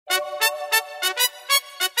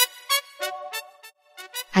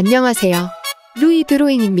안녕하세요. 루이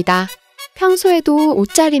드로잉입니다. 평소에도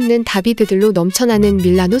옷 잘 입는 다비드들로 넘쳐나는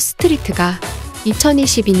밀라노 스트리트가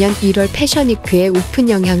 2022년 1월 패션위크의 오픈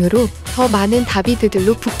영향으로 더 많은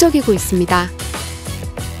다비드들로 북적이고 있습니다.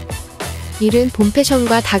 이른 봄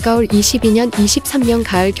패션과 다가올 22년, 23년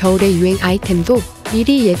가을 겨울의 유행 아이템도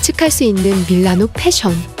미리 예측할 수 있는 밀라노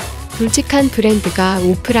패션. 굵직한 브랜드가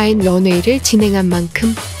오프라인 런웨이를 진행한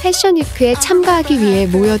만큼 패션위크에 참가하기 위해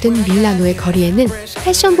모여든 밀라노의 거리에는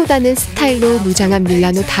패션보다는 스타일로 무장한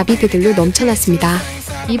밀라노 다비드들로 넘쳐났습니다.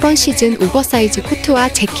 이번 시즌 오버사이즈 코트와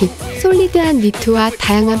재킷, 솔리드한 니트와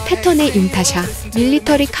다양한 패턴의 인타샤,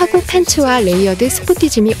 밀리터리 카고 팬츠와 레이어드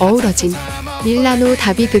스포티즘이 어우러진 밀라노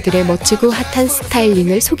다비드들의 멋지고 핫한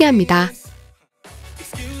스타일링을 소개합니다.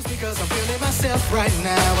 Right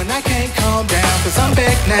now, and I can't calm down, cause I'm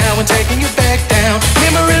back now and taking you back down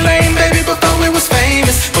memory lane, baby, before we was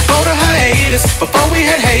famous, before the hiatus, before we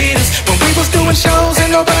had haters, when we was doing shows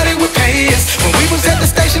and nobody would pay us, when we was at the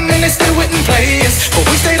station and they still wouldn't play us, but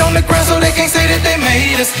we stayed on the ground so they can't say that they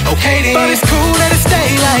made us. Okay then, but it's cool that it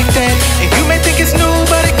stay like that, and you may think it's new,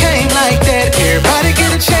 but it came like that. Everybody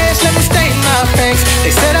get a chance, let me state my facts.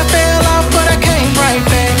 They said I fell off, but I came right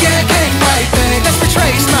back. Yeah, I came right back. Let's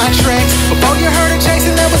retrace my tracks. Before you heard her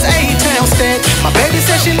chasing, there was A-Town stat. My baby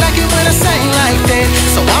said she like it when I sing like that,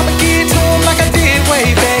 so I'ma give it to him like I did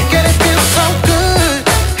way back. And it feels so good.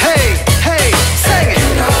 Hey, hey, sing it. You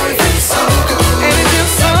know it feels so good. And it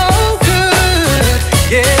feels so good.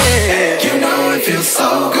 Yeah. You know it feels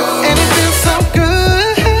so good. And it feels so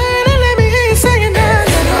good. Now let me hear you sing it now.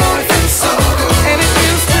 You know it feels so good. And it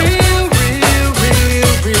feels real, real,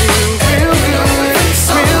 real, real, real good.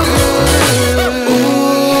 Real good.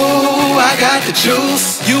 Ooh, I got the juice.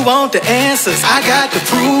 You want the answers, I got the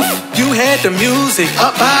proof. You had the music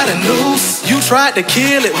up by the noose. You tried to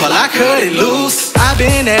kill it, well I cut it loose. I've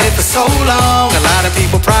been at it for so long. A lot of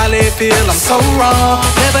people probably feel I'm so wrong.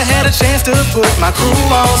 Never had a chance to put my crew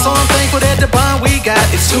on, so I'm thankful that the bond we got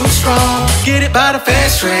is too strong. Get it by the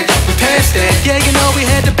fast track, we passed that. Yeah, you know we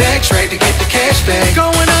had to backtrack to get the cash back.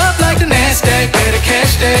 Going up like the NASDAQ, better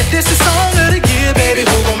catch that. This is song of the year, baby,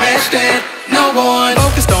 who gon' match that? No one.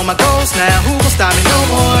 Focused on my goals now, who gon' stop me? No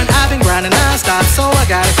one. I've been grinding non-stop, so I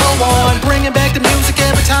gotta go on. Bringing back the music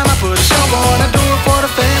every time I put a show on. I do it for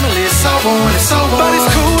the family, it's so on and so on. But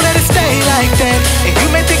it's cool that it stay like that, and you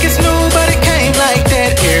may think it's new, but it came like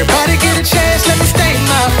that. Everybody get a chance, let me state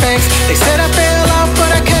my facts. They said I fell off,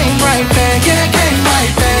 but I came right back. Yeah, I came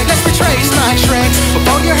right back. Let's retrace my tracks.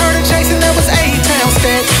 Before you heard her chasing, there was A-Town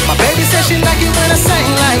stat. My baby said she like it when I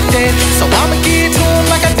sing like that, so I'ma give it to him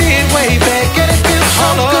like I did way back. And it feels so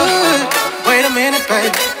good. Wait a minute,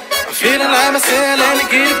 baby, I'm feeling like myself, let me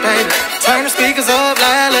get it, baby. Turn the speakers up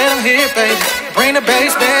loud, let them hear it, baby. Bring the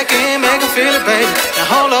bass back in, make them feel it, baby. Now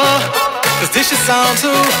hold up, cause this your song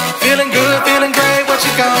too. Feeling good, feeling great, what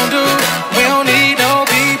you gon' do? We don't need no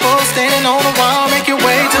people standing on the wall. Make your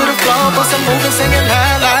way to the floor, put some moving, singing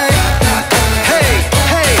loud like hey,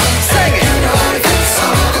 hey, sing it. You know it feels so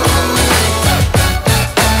good.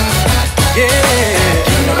 Yeah.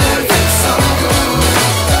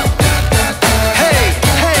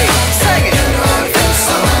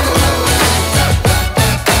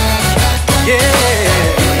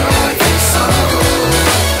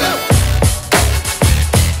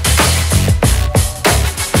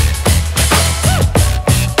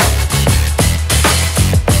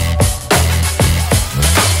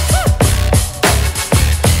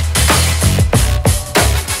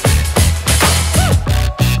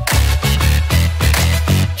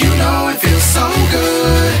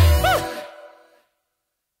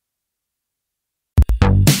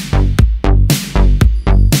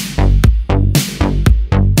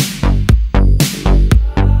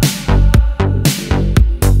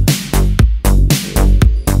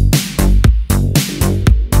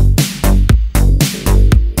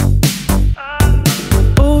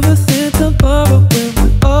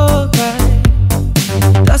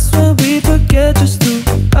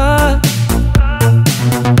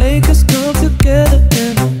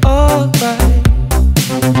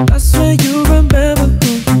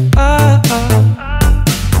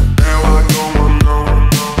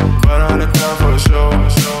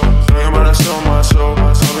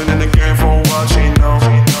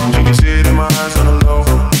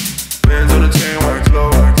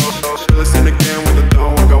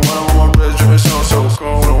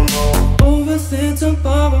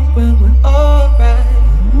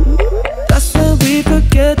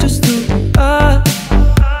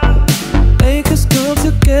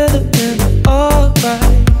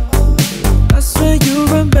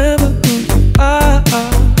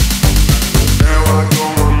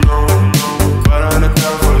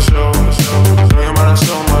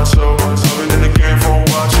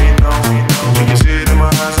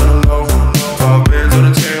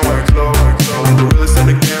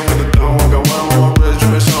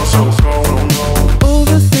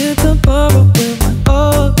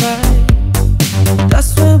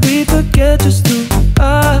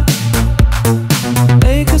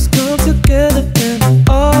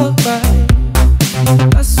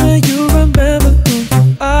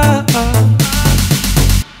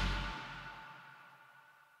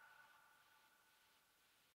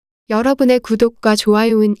 여러분의 구독과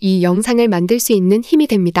좋아요는 이 영상을 만들 수 있는 힘이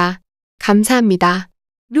됩니다. 감사합니다.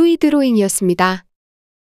 루이 드로잉이었습니다.